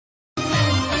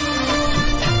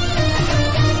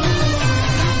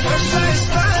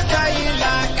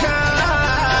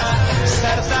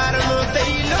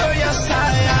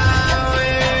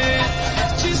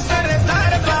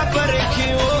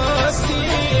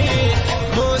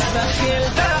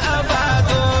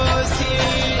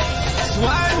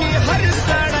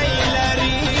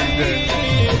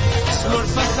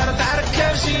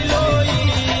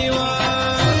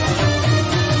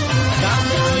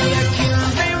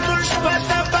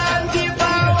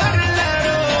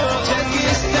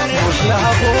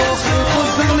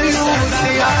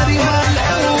ساری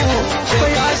مالو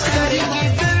پیاستری کی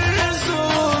درزو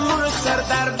مر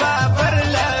سردار بابر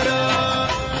لارو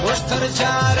مشتر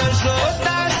جار شو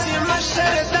داسی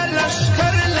مشر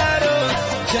دلشکر لارو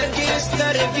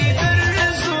جگستری کی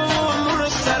درزو مر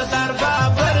سردار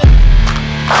بابر.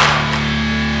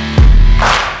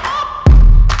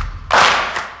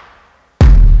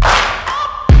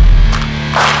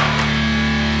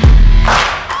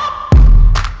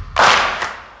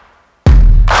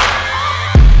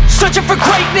 Searching for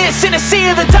greatness in a sea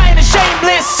of the dying and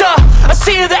shameless, a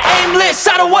sea of the aimless.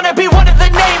 I don't wanna be one of the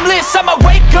nameless. I'ma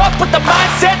wake up with the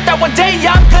mindset that one day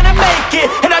I'm gonna make it,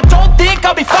 and I don't think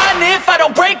I'll be fine if I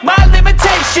don't break my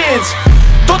limitations.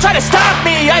 Don't try to stop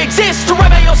me, I exist to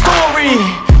write my own story.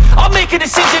 I'll make a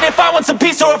decision if I want some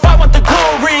peace or if I want the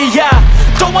glory. Yeah,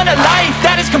 don't want a life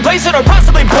that is complacent or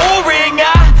possibly boring.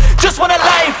 I just want a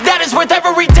life that is worth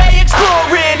every day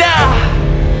exploring.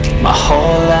 My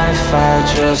whole life I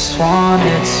just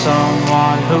wanted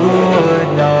someone who would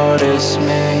notice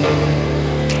me.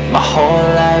 My whole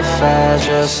life I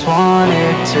just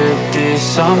wanted to be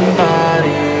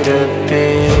somebody to be.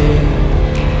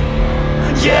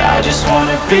 Yeah, I just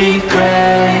wanna be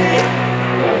great.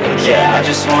 Yeah, I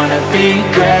just wanna be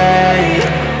great.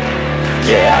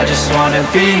 Yeah, I just wanna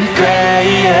be great.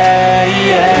 Yeah,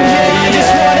 yeah, yeah, I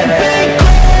just wanna be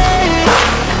great.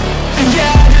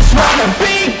 Yeah, I just wanna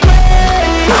be great.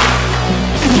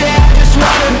 Yeah, I just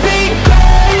wanna be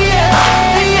great. Yeah,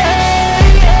 yeah,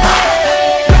 yeah,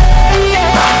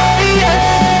 yeah, yeah.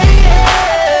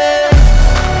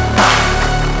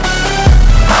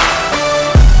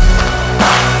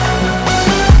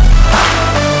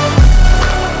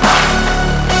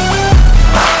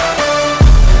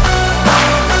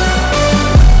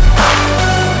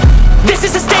 This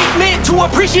is a statement to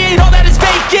appreciate all that is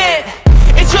vacant.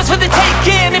 It's just for the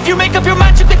taking. If you make up your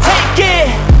mind, you can take it.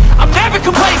 I'm never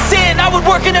complacent. I would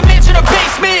work in a mansion or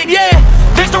basement. Yeah,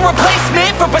 there's no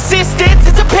replacement for persistence.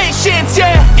 It's a patience.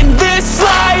 Yeah, in this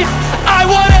life I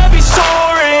wanna be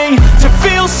soaring, to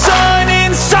feel sun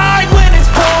inside when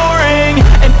it's pouring,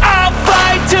 and I'll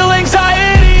fight till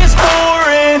anxiety is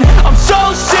foreign. I'm so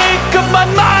sick of my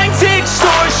mind's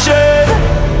extortion.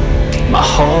 My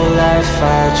whole life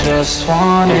I just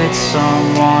wanted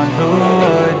someone who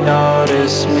would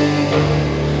notice me.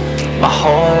 My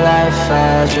whole life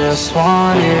I just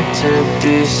wanted to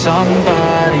be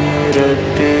somebody to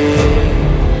be.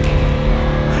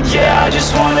 Yeah, I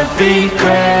just wanna be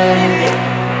great.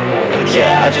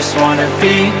 Yeah, I just wanna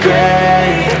be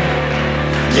great.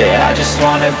 Yeah, I just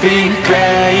wanna be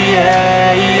great.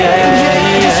 Yeah, yeah,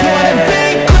 yeah, I just wanna be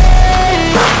great.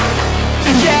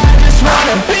 Yeah, I just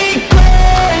wanna be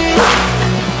great.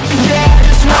 Yeah, I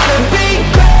just wanna be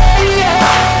great. Yeah,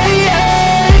 yeah, yeah,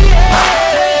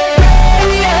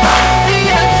 yeah,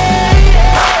 yeah,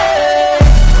 yeah.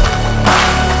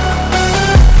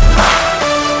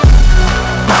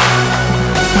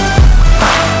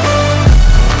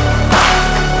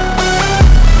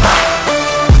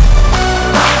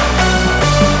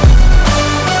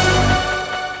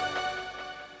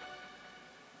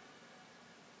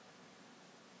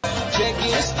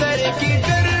 जगस्तरी की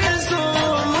दर्जो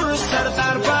मुर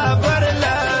सरदार बाबर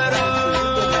लारो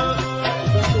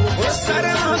वो सर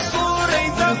मसूरी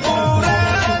दा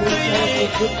पूराती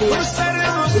वो सर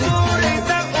मसूरी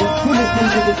दा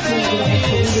पूराती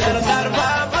सरदार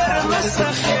बाबर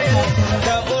मसखिर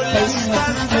दा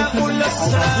उलस्तान दा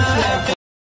उलस्तान.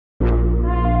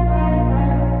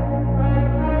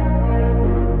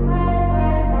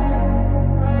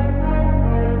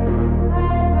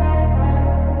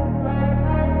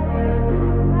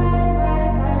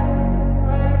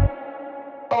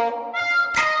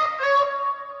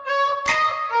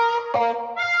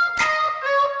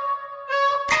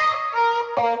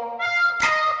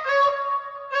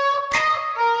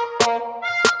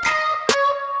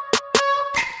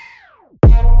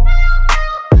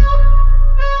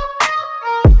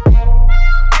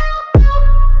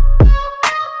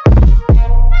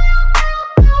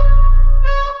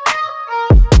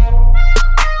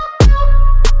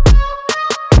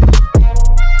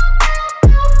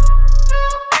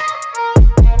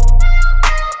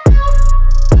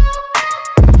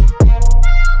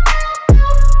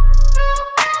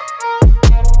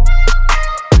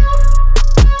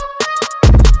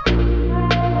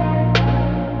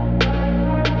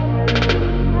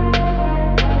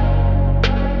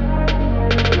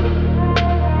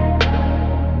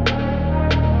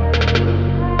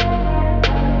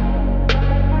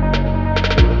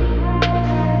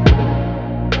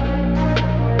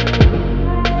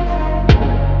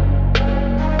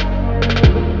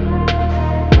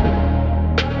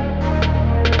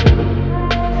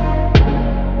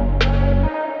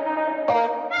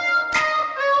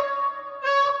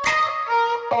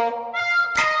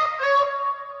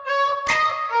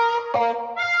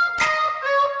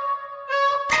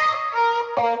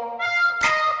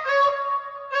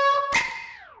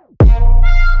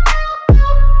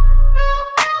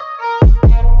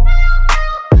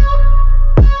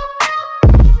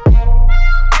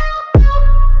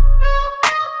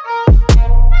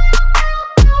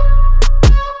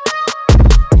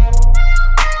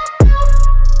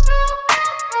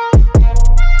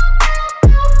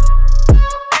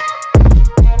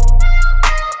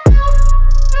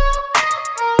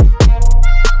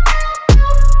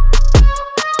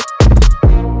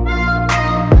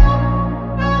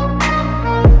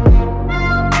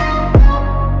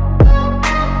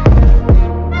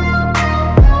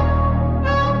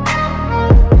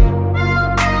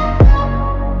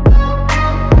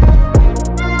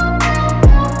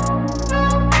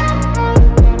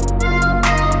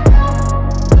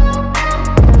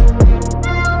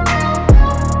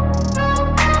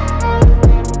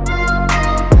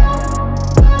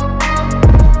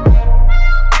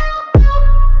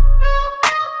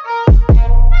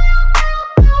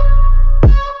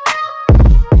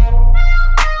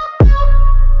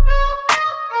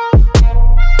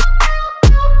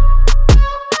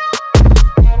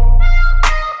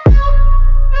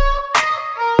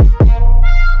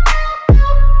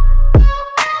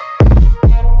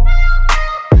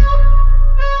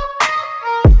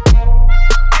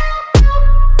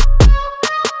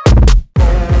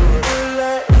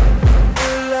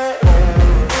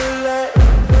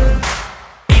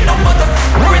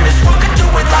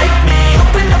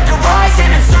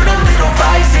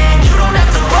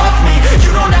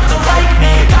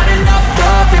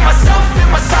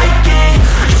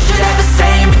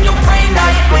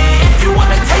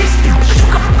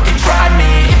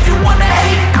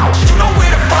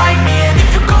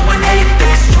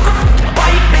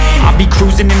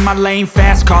 Lane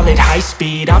fast, call it high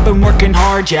speed. I've been working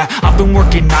hard, yeah, I've been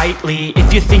working nightly.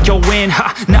 If you think you'll win,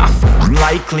 ha, nah,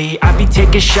 likely. I be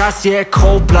taking shots, yeah,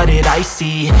 cold-blooded,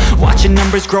 icy. Watching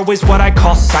numbers grow is what I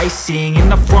call sightseeing. In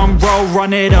the front row,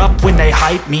 run it up when they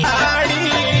hype me.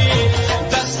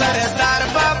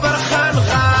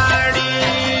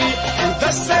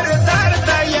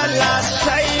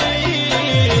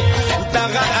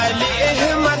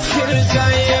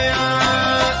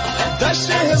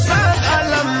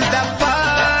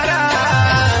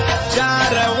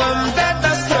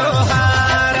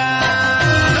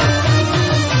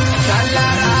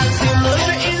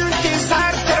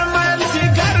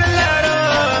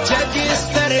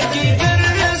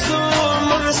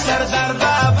 Sardar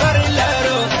Babar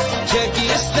laro, jagi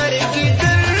stare ki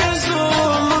dirzu,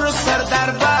 mur Sardar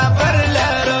Babar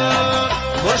laro.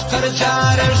 Moshtar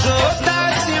jar jo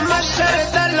dasi mashar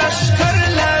da lashkar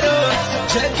laro,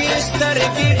 jagi stare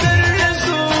ki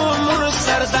dirzu, mur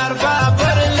Sardar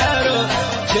Babar laro,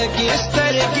 jagi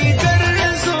stare ki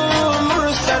dirzu, mur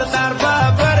Sardar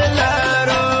Babar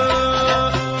laro.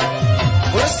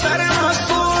 Sar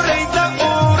masure da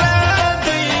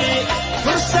uradi,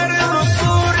 sar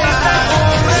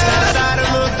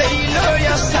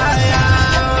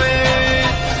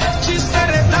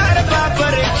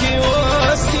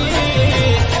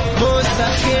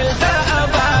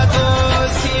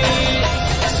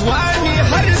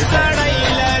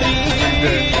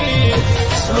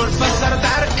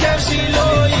Sardar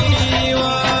Kashiloi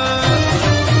wa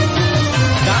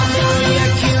Damu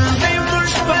yakin de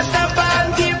mushbata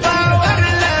bandi bawar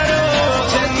laro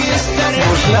Jagistare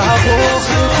Mushlabo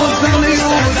khuzani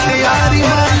yari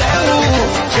malaro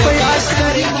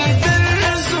Jagistare ki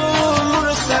dirzu mur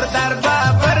Sardar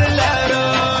Babar laro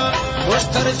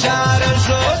Mushtar jar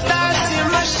jo dasi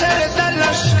mashar da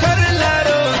lashkar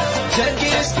laro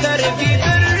Jagistare ki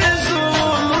dirzu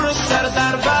mur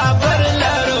Sardar Babar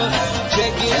laro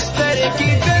Jagistare ki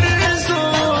dirzu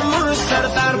mur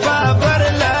Sardar Babar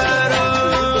laro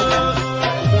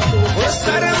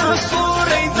Sar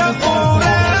masure da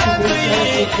uradi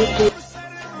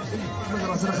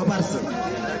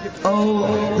او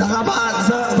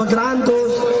لغابات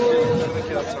بقراندوس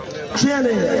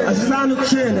كشيني عزيزانو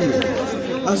كشيني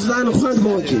عزيزانو خاند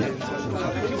موكي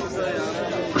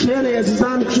كشيني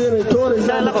عزيزانو كشيني توري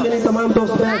زانو كشيني تمام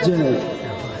دوست باجي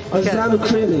عزيزانو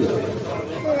كشيني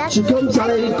شكم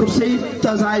سالي كرسي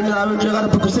تزاي من عمل جغر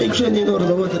بكرسي كشيني نور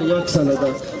دوتر يوك سنة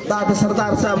دا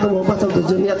سردار صاحب محبت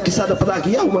الدنيات كسادة بداك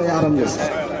يوم يا رمز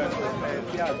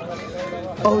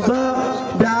او زه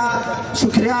بیا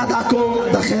شکریه ادا کوم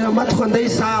د خیر محمد خوندی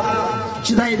صاحب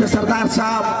چې دی د سردار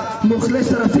صاحب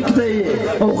مخلص رفیق دی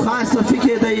او خاص رفیق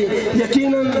دی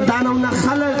یقینا دا نومونه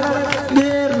خلک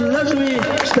ډېر لږ وي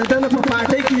چې د ده نه په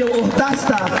پارټۍ کې یو عهده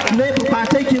شته نه یې په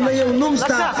پارټۍ کې نه یو نوم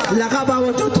شته له هغه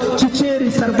باوجود چې چیرې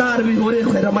سردار وي هورې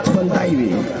خیر محمد خوندی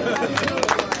وي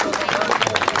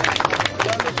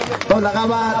او لغه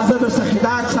بعد زه د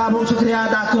سخیدات صاحب هم شکریہ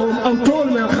ادا کوم او ټول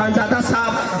مې خانزاده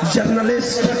صاحب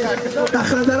جرنلسٹ دا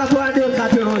خانزاده تو ډېر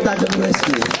کافی ہوتا جرنلسٹ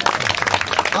کی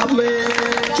اب میں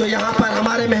جو یہاں پر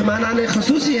ہمارے مہمانان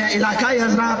خصوصی ہیں علاقائی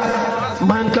حضرات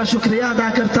میں ان کا شکریہ ادا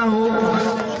کرتا ہوں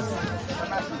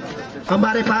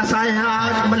ہمارے پاس آئے ہیں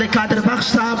آج ملک قادر بخش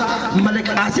صاحب ملک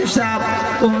آصف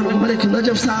صاحب اور ملک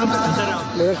نجف صاحب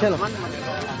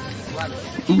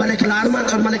ملک لارمن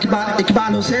اور ملک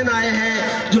اقبال حسین آئے ہیں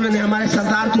جنہوں نے ہمارے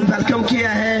سردار کو ویلکم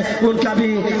کیا ہے ان کا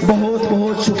بھی بہت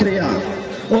بہت شکریہ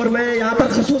اور میں یہاں پر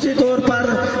خصوصی طور پر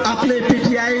اپنے پی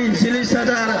ٹی آئی ضلعی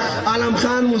صدر عالم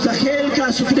خان مزخیل کا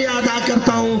شکریہ ادا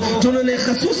کرتا ہوں جنہوں نے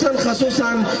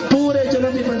خصوصاً پورے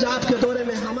جنوبی پنجاب کے دورے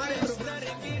میں ہمارے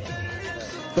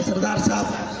سردار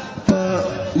صاحب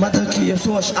مدح کی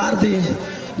یسو اشعار دی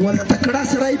والتکڑا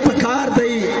سرائی پکار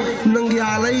دی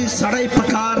ننگیالی سرائی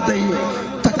پکار دی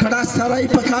تکڑا سرائی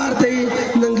پکار دی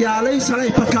ننگیالی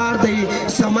سرائی پکار دی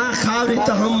سما خاوری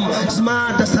تہم زما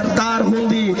د سردار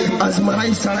ہوندی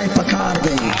ازمرائی سرائی پکار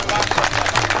دی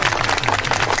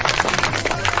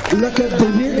لکه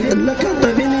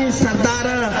دوینی سردار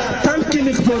تن کی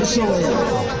مخبور شوی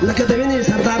لکه دوینی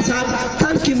سردار صاحب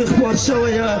تن کی مخبور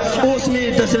شوی اوس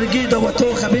می د زړګي د وتو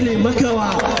خبرې مکوا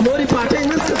نوري پاټۍ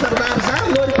نسته سردار صاحب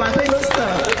نوري پاټۍ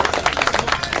نسته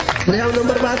یو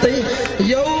نمبر بات ہے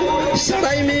یو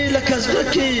سړی می لکه زړه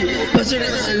کې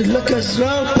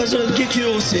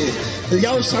اوسي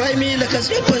یو سړی می لکه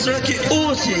زړه په زړه کې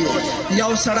اوسي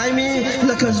یو سړی می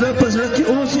لکه زړه په زړه کې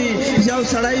اوسي یو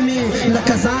سړی می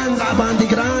لکه ځان را باندې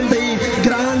ګران دی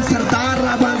ګران سردار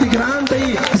را باندې ګران دی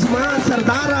زما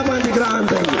سردار را باندې ګران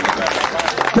دی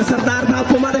د سردار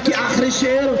صاحب په ماده کې آخري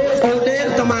شعر او ډېر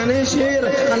تمانه شعر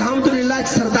الحمدلله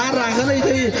چې سردار راغلی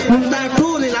دی موږ دا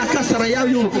ټول علاقه سره یو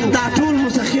یو دا ټول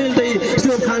مستخیل دی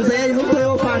سلیم خان ضیاء هم په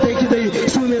یوه پارټۍ کې دی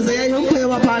سومې ضیاء هم په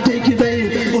یوه پارټۍ کې دی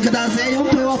وکدا ضیاء هم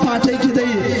په یوه پارټۍ کې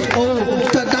دی او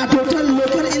دا ټوټل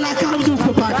نوکر علاقه هم زموږ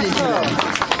په پارټۍ کې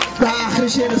دا آخري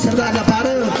شعر سردار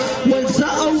لپاره وایي زه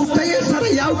او ته یې سره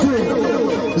یو کړو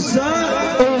زه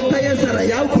او ته یې سره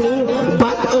یو کړو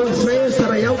بد او زه یې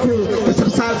سره یو کړو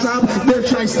صاحب ډېر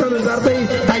ښایسته نظر دی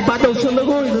دا باد او څه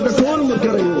لګوي د ټول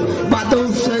ملګری یو باد او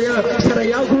سره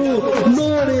یو کړو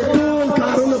نور یې ټول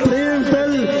کارونه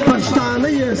پرېږدل پښتانه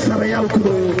یې سره یو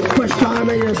کړو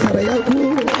پښتانه یې سره یو کړو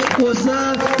اوس زه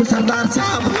د سردار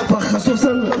صاحب په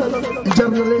خصوصا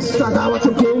جرنلسٹ ته دعوت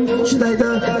کوم چې دی د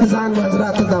ځان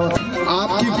حضرات ته دعوت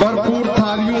آپ کی بھرپور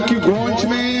تھالیوں کی گونج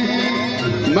میں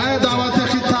میں دعوت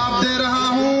خطاب دے رہا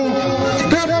ہوں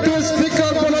ڈپٹی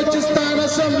اسپیکر بلوچستان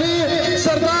اسمبلی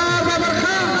سردار بابر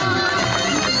خان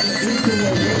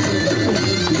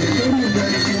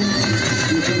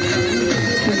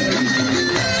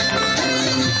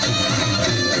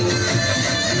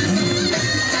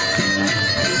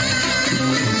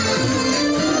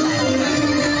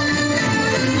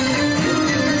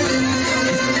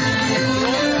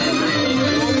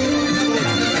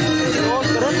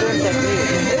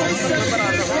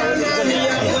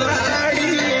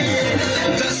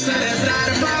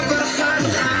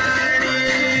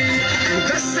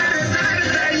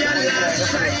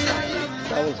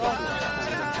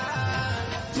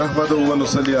نحمده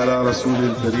ونصلي على رسول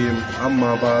الكريم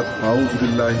اما بعد اعوذ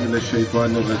بالله من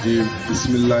الشیطان الرجیم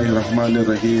بسم اللہ الرحمن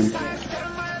الرحیم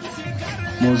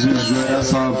معزز جویا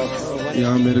صاحب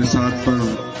یہاں میرے ساتھ پر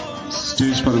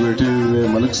اسٹیج پر بیٹھے ہوئے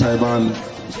ملک صاحبان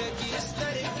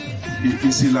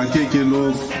اس علاقے کے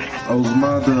لوگ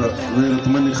اوزماد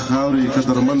غیرتمند خاوری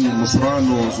قدرمن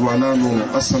مصرانو زوانانو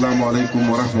السلام علیکم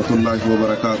ورحمۃ اللہ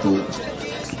وبرکاتہ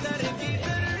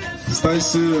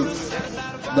ستایس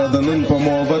دا د نن په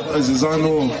محبت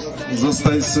عزیزانو زه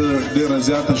ستاسو ډېره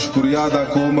زیاته شکریه ادا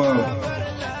کوم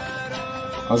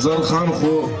اظهر خان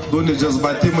خو دونې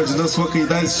جذباتي مجلس وکړي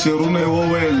داسې شعرونه یې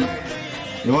وویل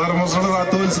یو وار مو زړه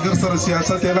راته وویل چې ګر سره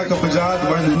سیاست یې لکه په جهاد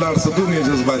باندې ولاړ څه دونې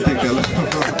جذباتي کړه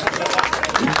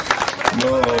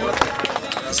نو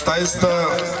ستاسو ته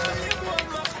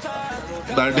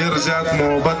دا ډېر زیات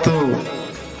محبت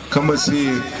کومه چې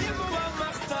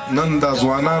نن دا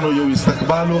ځوانانو یو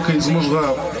استقبال وکړي زموږ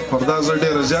پر دا زه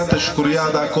ډېره زیاته شکریه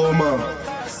ادا کوم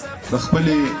د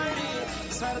خپلې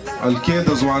حلقې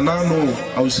د ځوانانو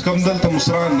او چې کوم دلته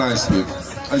مشران ناست دي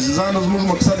عزیزانو زموږ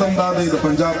مقصد هم دا دی د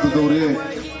پنجاب د دورې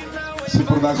چې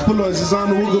پر دا خپلو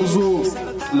عزیزانو وګرځو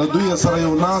له دوی سره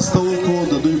یو ناسته وکړو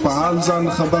د دوی په حال ځان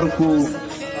خبر کړو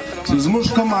چې زموږ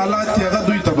کوم حالات دي هغه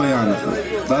دوی ته بیان کړو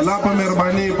د الله په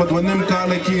مهرباني په 2.5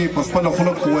 کاله کې په خپله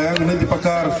خوله ویانګ نه دي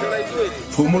پکار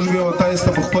خو موږ بیا تاسو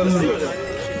ته په خپل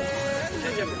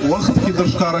وخت کې در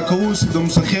ښکاره کوو چې د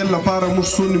مسخیل لپاره موږ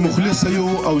څومره مخلص یو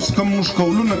او چې کوم موږ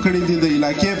قولونه کړي دي د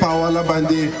علاقې په حواله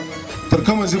باندې تر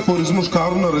کومه ځای پورې زموږ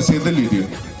کارونه رسېدلي دي.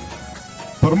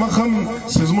 پر مخ هم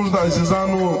چې زموږ د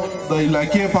عزیزانو د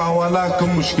علاقې په حواله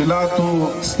کوم مشکلاتو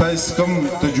ستاسې کوم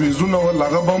تجویزونه ول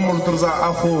هغه به موږ درځه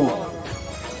اخو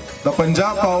د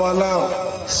پنجاب په حواله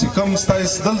چې کوم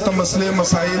ستاسې دلته مسلې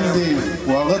مسایل دي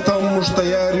هغه ته موږ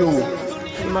تیار یو.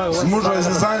 زموږ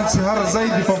عزیزان چې هر ځای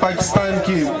دي په پاکستان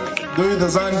کې دوی د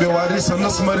ځان بې وارثه نه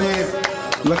ثمري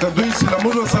لکه دوی چې له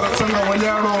موږ سره څنګه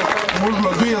ولاړو موږ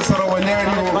له دوی سره ولاړ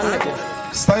یو.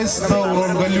 ستاسې د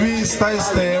ورورګلوي ستاسې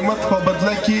د همت په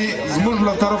بدله کې زموږ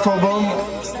له طرفه به هم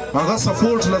هغه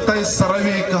سپورټ له تاسې سره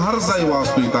وي که هر ځای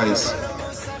واستوي تاسې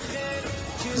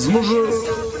زموږ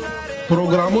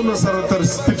پروګرامونه سره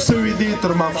ترتیب شوي دي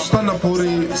تر ماپښتنه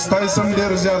پورې ستاسې هم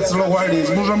ډېر زیات زړه غواړي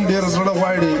زموږ هم ډېر زړه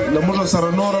غواړي له موږ سره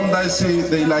نور هم داسې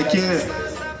د علاقې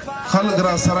خلک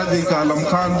را سره دي که علم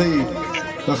خان دی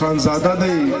که خانزاده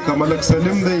دی که ملک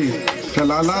سلیم دی که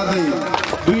لالا دی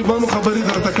دوی به هم خبرې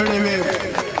درته کړې وې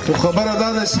خو خبره دا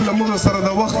ده چې له موږ سره د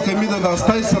وخت کمي ده دا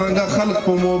ستاسې څرنګه خلک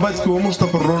په محبت کې موږ ته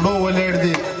پر روډو ولاړ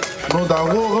دي نو د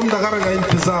هغو هم دغه رنګه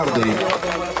انتظار دی.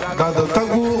 دا د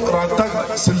تګو راتګ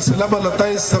سلسله به له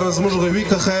تاسې سره زموږ غوي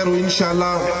که خیر و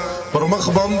انشاءالله پر مخ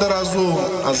به هم درازو.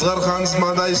 اصغر خان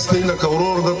زما دا ایستی لکه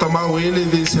ورور درته ما ویلي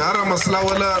دي چې هره مسله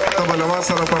وله ته به له ما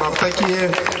سره په رابطه کې یې.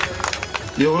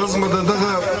 یو ورځ مې د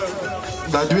دغه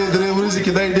دا 2-3 ورځې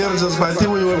کې دی ډېر جذباتي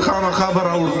وي ویل خامخا به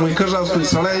راوړ کږه ستوي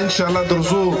سړی انشاءالله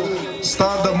درځو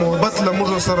ستا د محبت له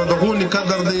موږ سره د غونې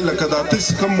قدر دی لکه دا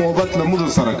تاسې کم محبت له موږ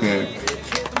سره کوي.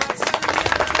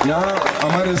 यहाँ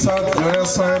हमारे साथ जोया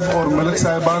साहब और मलिक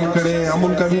साहिबान खड़े हैं हम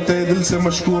उनका भी तहे दिल से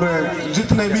मशकूर है.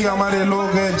 जितने भी हमारे लोग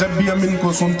हैं जब भी हम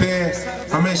इनको सुनते हैं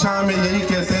हमेशा हमें यही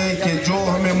कहते हैं कि जो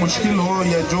हमें मुश्किल हो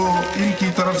या जो इनकी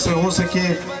तरफ से हो सके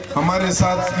हमारे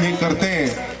साथ ये करते हैं.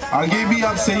 आगे भी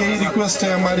आपसे यही रिक्वेस्ट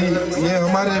है हमारी ये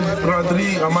हमारे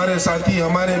ब्रदरी हमारे साथी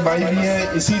हमारे भाई भी हैं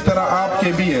इसी तरह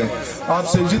आपके भी हैं.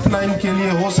 आपसे जितना इनके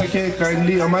लिए हो सके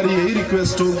काइंडली हमारी यही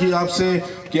रिक्वेस्ट होगी आपसे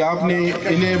कि आपने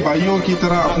इन्हें भाइयों की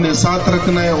तरह अपने साथ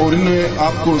रखना है और इन्हें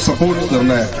आपको सपोर्ट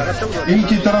करना है.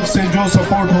 इनकी तरफ से जो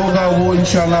सपोर्ट होगा वो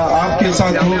इंशाल्लाह आपके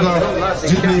साथ होगा.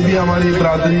 जितनी भी हमारी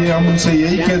बरादरी है हम उनसे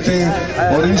यही कहते हैं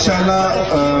और इंशाल्लाह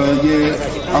ये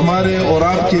हमारे और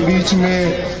आपके बीच में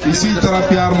इसी तरह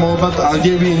प्यार मोहब्बत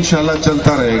आगे भी इंशाल्लाह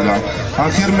चलता रहेगा.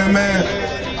 आखिर में मैं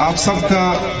आप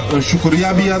सबका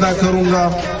शुक्रिया भी अदा करूंगा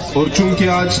और चूंकि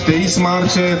आज 23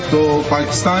 मार्च है तो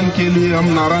पाकिस्तान के लिए हम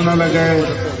नारा ना लगाए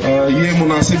ये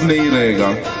मुनासिब नहीं रहेगा.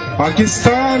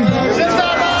 पाकिस्तान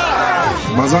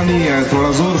मजा नहीं है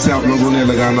थोड़ा जोर से आप लोगों ने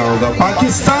लगाना होगा.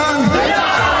 पाकिस्तान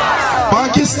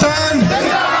पाकिस्तान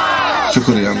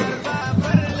शुक्रिया.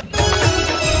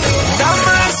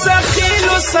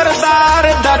 सरदार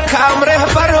द कामरे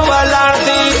पर वलार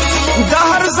दी द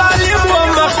हर जालिम व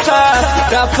मख्तार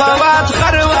द फवाद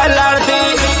खर वलार दी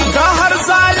द हर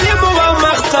जालिम व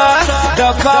मख्तार द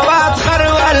फवाद खर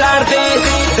वलार दी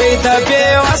د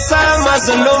बेवसा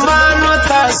मजलुमानो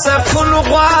ته سکون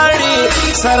غواړي.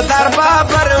 سردار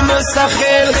بابر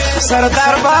مستخیل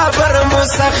سردار بابر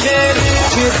مستخیل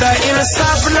چې د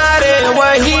انصاف ناره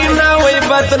وهي نوې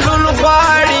بدلون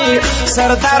غواړي.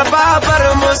 سردار بابر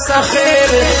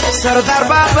مستخیل سردار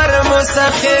بابر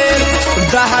مستخیل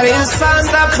د هر انسان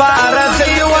د پاره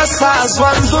دی وسا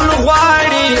ژوندون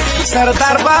غواړي.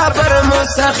 سردار بابر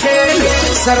مستخیل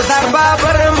سردار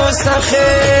بابر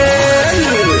مستخیل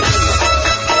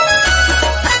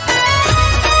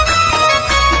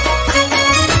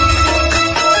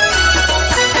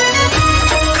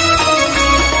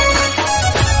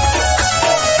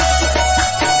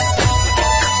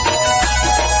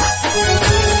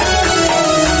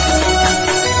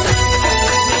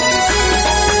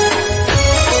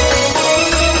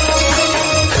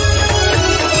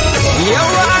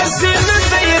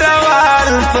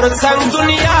پر څنګ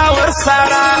دنیا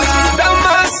ورسره د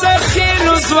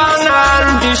مسخیلو ځوانان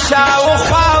د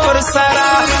شاوخوا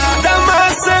ورسره د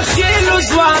مسخیلو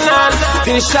ځوانان د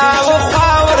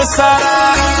شاوخوا ورسره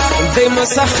د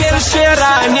مسخیل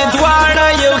شیرانې دواړه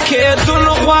یو کېدون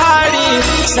غواړي.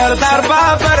 سردار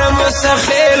بابر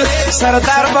مسخیل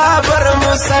سردار بابر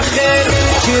مسخیل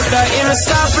چې د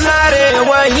انصاف نارې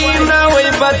وهي نوې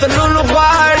بدلون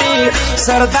غواړي.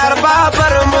 سردار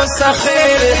بابر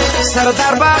مسخیل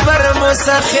سردار بابر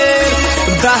مسخیل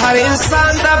د هر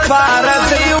انسان د پاره